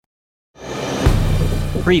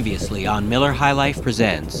Previously on Miller High Life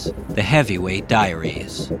Presents The Heavyweight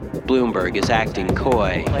Diaries. Bloomberg is acting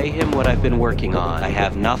coy. Play him what I've been working on. I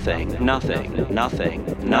have nothing.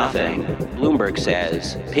 Bloomberg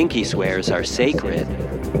says pinky swears are sacred.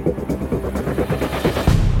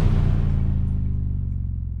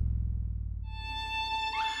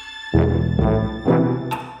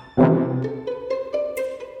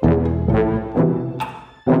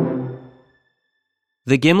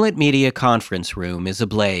 The Gimlet Media conference room is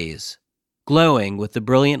ablaze, glowing with the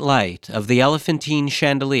brilliant light of the elephantine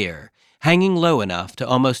chandelier hanging low enough to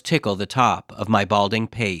almost tickle the top of my balding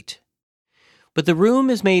pate. But the room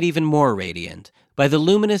is made even more radiant by the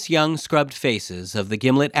luminous young scrubbed faces of the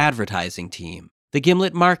Gimlet advertising team, the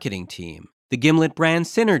Gimlet marketing team, the Gimlet brand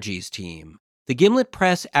synergies team, the Gimlet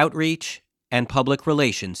press outreach and public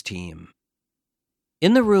relations team.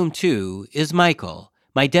 In the room, too, is Michael,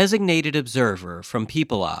 my designated observer from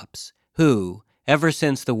People Ops, who, ever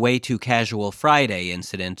since the Way Too Casual Friday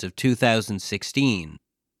incident of 2016,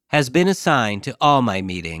 has been assigned to all my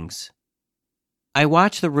meetings. I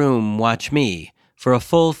watch the room watch me for a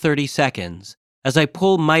full 30 seconds as I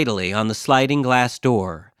pull mightily on the sliding glass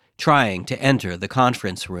door, trying to enter the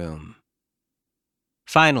conference room.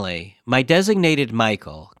 Finally, my designated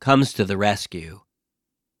Michael comes to the rescue.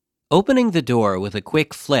 Opening the door with a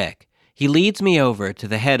quick flick, he leads me over to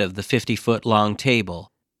the head of the 50-foot-long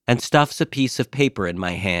table and stuffs a piece of paper in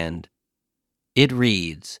my hand. It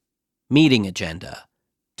reads, Meeting Agenda.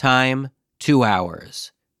 Time, 2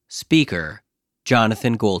 hours. Speaker,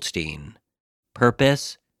 Jonathan Goldstein.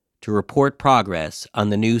 Purpose, to report progress on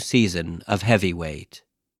the new season of Heavyweight.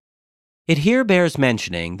 It here bears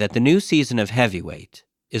mentioning that the new season of Heavyweight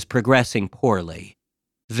is progressing poorly.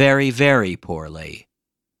 Very, very poorly.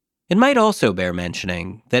 It might also bear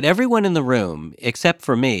mentioning that everyone in the room, except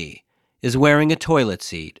for me, is wearing a toilet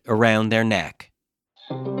seat around their neck.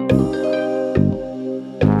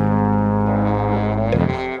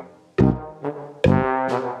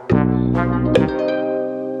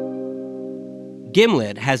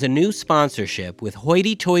 Gimlet has a new sponsorship with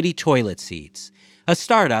Hoity-Toity Toilet Seats, a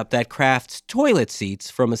startup that crafts toilet seats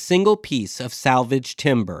from a single piece of salvaged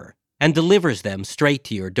timber and delivers them straight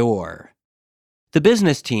to your door. The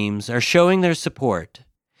business teams are showing their support.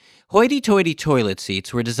 Hoity-Toity Toilet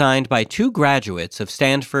Seats were designed by 2 graduates of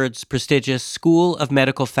Stanford's prestigious School of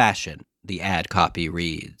Medical Fashion, the ad copy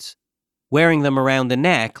reads. Wearing them around the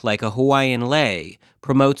neck like a Hawaiian lei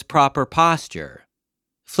promotes proper posture.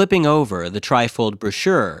 Flipping over the trifold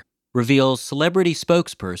brochure reveals celebrity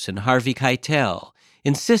spokesperson Harvey Keitel,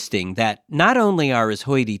 insisting that not only are his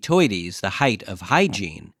hoity-toities the height of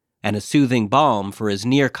hygiene and a soothing balm for his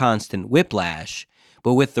near-constant whiplash,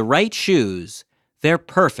 but with the right shoes, they're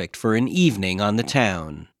perfect for an evening on the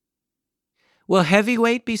town. Will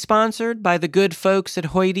Heavyweight be sponsored by the good folks at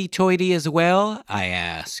Hoity-Toity as well? I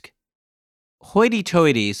ask.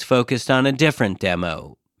 Hoity-Toity's focused on a different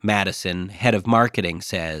demo, Madison, head of marketing,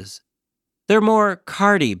 says. They're more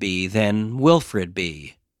Cardi B than Wilfred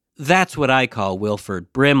B. That's what I call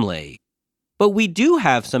Wilford Brimley. But we do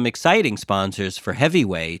have some exciting sponsors for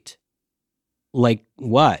Heavyweight. Like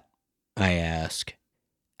what? I ask.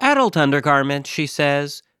 Adult undergarments, she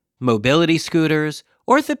says. Mobility scooters,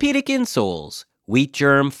 orthopedic insoles, wheat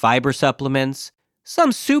germ fiber supplements.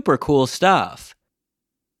 Some super cool stuff.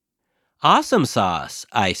 Awesome sauce,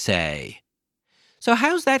 I say. So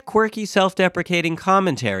how's that quirky self-deprecating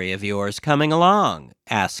commentary of yours coming along?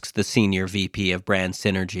 Asks the senior VP of Brand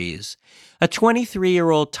Synergies, a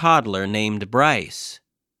 23-year-old toddler named Bryce.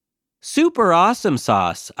 Super awesome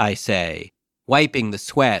sauce, I say, wiping the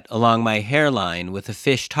sweat along my hairline with a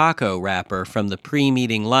fish taco wrapper from the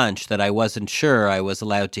pre-meeting lunch that I wasn't sure I was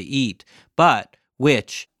allowed to eat, but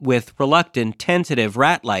which, with reluctant, tentative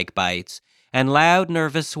rat-like bites, and loud,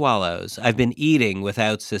 nervous swallows, I've been eating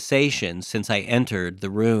without cessation since I entered the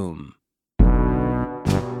room.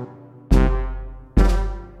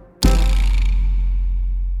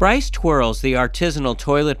 Bryce twirls the artisanal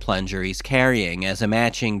toilet plunger he's carrying as a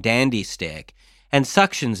matching dandy stick and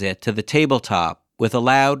suctions it to the tabletop with a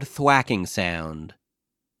loud thwacking sound.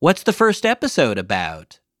 What's the first episode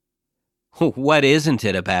about? What isn't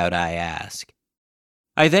it about, I ask.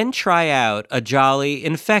 I then try out a jolly,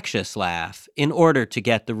 infectious laugh in order to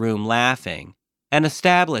get the room laughing and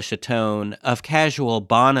establish a tone of casual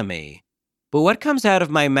bonhomie. But what comes out of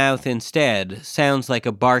my mouth instead sounds like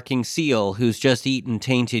a barking seal who's just eaten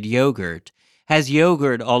tainted yogurt, has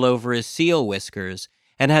yogurt all over his seal whiskers,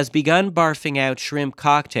 and has begun barfing out shrimp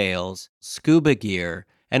cocktails, scuba gear,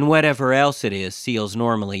 and whatever else it is seals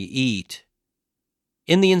normally eat.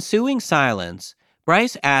 In the ensuing silence,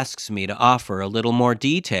 Bryce asks me to offer a little more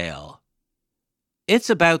detail. It's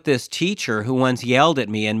about this teacher who once yelled at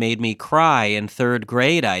me and made me cry in 3rd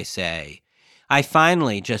grade, I say. I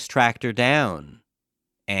finally just tracked her down.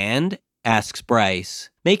 And? Asks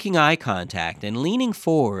Bryce, making eye contact and leaning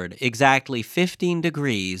forward exactly 15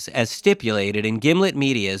 degrees as stipulated in Gimlet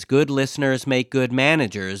Media's Good Listeners Make Good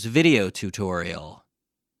Managers video tutorial.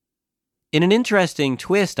 In an interesting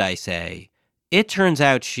twist, I say, it turns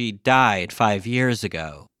out she died 5 years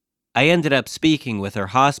ago. I ended up speaking with her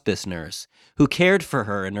hospice nurse, who cared for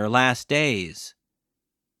her in her last days.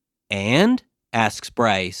 And? Asks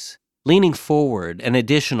Bryce, leaning forward an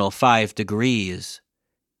additional 5 degrees.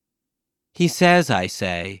 He says, I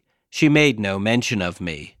say, she made no mention of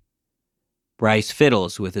me. Bryce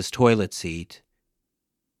fiddles with his toilet seat.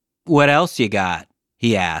 What else you got?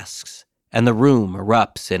 He asks, and the room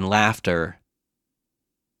erupts in laughter.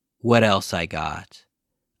 What else I got?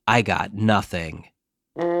 I got nothing.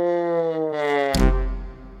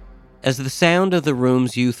 As the sound of the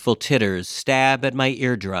room's youthful titters stab at my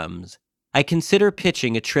eardrums, I consider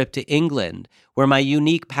pitching a trip to England where my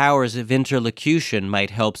unique powers of interlocution might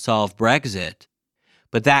help solve Brexit.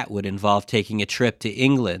 But that would involve taking a trip to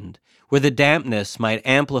England, where the dampness might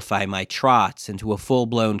amplify my trots into a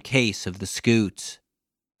full-blown case of the scoots.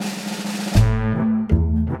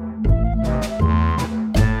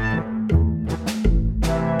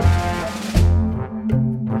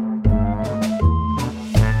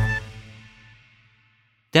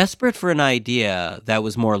 Desperate for an idea that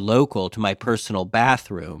was more local to my personal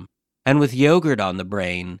bathroom, and with yogurt on the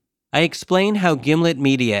brain, I explained how Gimlet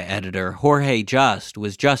Media editor Jorge Just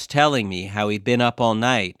was just telling me how he'd been up all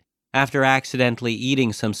night after accidentally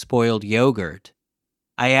eating some spoiled yogurt.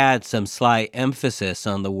 I add some sly emphasis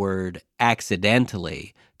on the word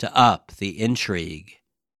accidentally to up the intrigue.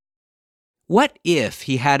 What if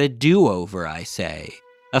he had a do-over, I say,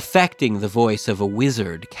 affecting the voice of a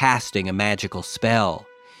wizard casting a magical spell,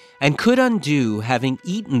 and could undo having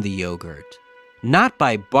eaten the yogurt, not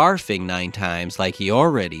by barfing 9 times like he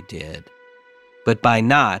already did, but by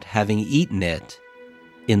not having eaten it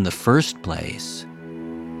in the first place.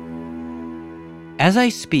 As I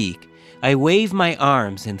speak, I wave my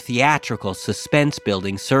arms in theatrical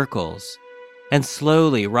suspense-building circles and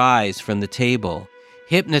slowly rise from the table,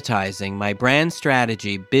 hypnotizing my brand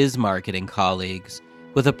strategy biz marketing colleagues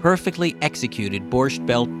with a perfectly executed borscht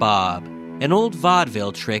belt bob, an old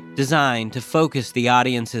vaudeville trick designed to focus the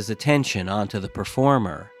audience's attention onto the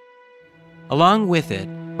performer. Along with it,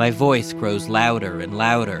 my voice grows louder and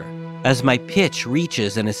louder as my pitch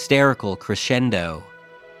reaches an hysterical crescendo.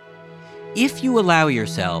 If you allow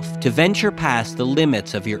yourself to venture past the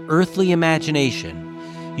limits of your earthly imagination,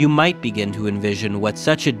 you might begin to envision what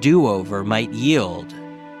such a do-over might yield.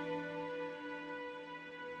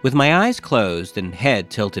 With my eyes closed and head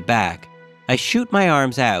tilted back, I shoot my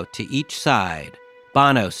arms out to each side,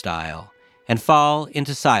 Bono style, and fall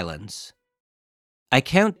into silence. I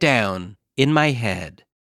count down, in my head,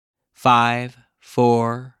 5,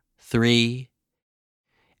 4, 3.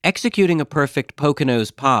 Executing a perfect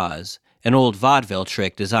Pocono's pause, an old vaudeville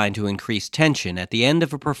trick designed to increase tension at the end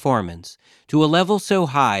of a performance to a level so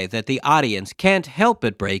high that the audience can't help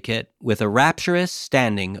but break it with a rapturous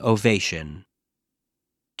standing ovation.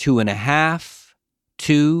 2.5,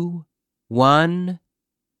 2, 1.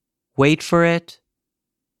 Wait for it.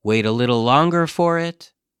 Wait a little longer for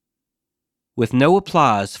it. With no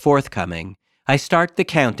applause forthcoming, I start the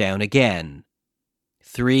countdown again.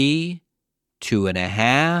 3,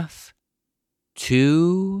 2.5,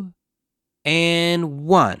 2, and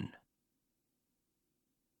 1.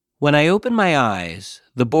 When I open my eyes,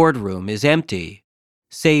 the boardroom is empty,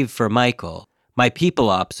 save for Michael, my People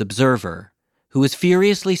Ops observer, who is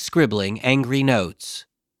furiously scribbling angry notes,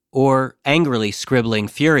 or angrily scribbling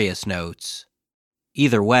furious notes.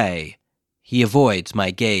 Either way, he avoids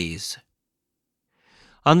my gaze.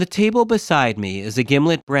 On the table beside me is a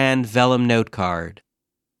Gimlet brand vellum note card.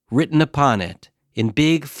 Written upon it, in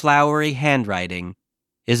big flowery handwriting,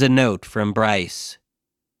 is a note from Bryce.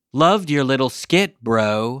 Loved your little skit,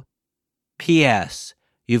 bro. P.S.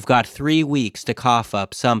 You've got 3 weeks to cough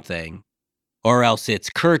up something, or else it's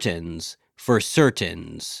curtains for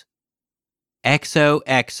certains.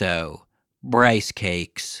 XOXO, Bryce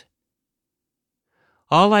Cakes.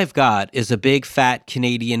 All I've got is a big fat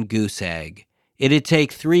Canadian goose egg. It'd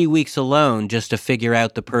take 3 weeks alone just to figure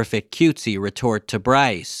out the perfect cutesy retort to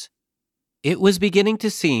Bryce. It was beginning to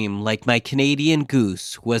seem like my Canadian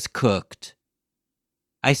goose was cooked.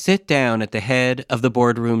 I sit down at the head of the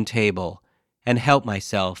boardroom table and help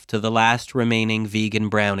myself to the last remaining vegan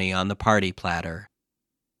brownie on the party platter.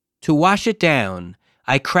 To wash it down,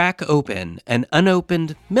 I crack open an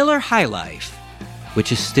unopened Miller High Life,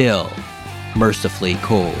 which is still mercifully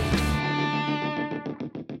cold.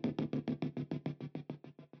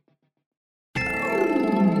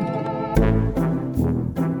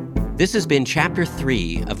 This has been Chapter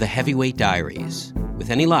 3 of the Heavyweight Diaries. With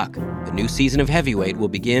any luck, the new season of Heavyweight will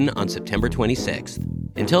begin on September 26th.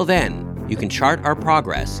 Until then, you can chart our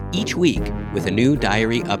progress each week with a new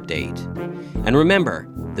diary update. And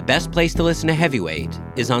remember, the best place to listen to Heavyweight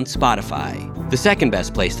is on Spotify. The second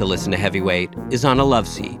best place to listen to Heavyweight is on a love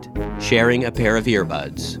seat, sharing a pair of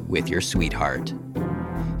earbuds with your sweetheart.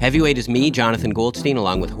 Heavyweight is me, Jonathan Goldstein,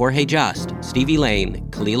 along with Jorge Just, Stevie Lane,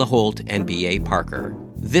 Kalila Holt, and B.A. Parker.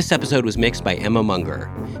 This episode was mixed by Emma Munger.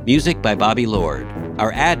 Music by Bobby Lord.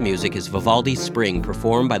 Our ad music is Vivaldi's Spring,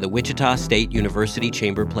 performed by the Wichita State University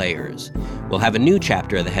Chamber Players. We'll have a new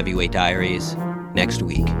chapter of the Heavyweight Diaries next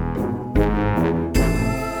week.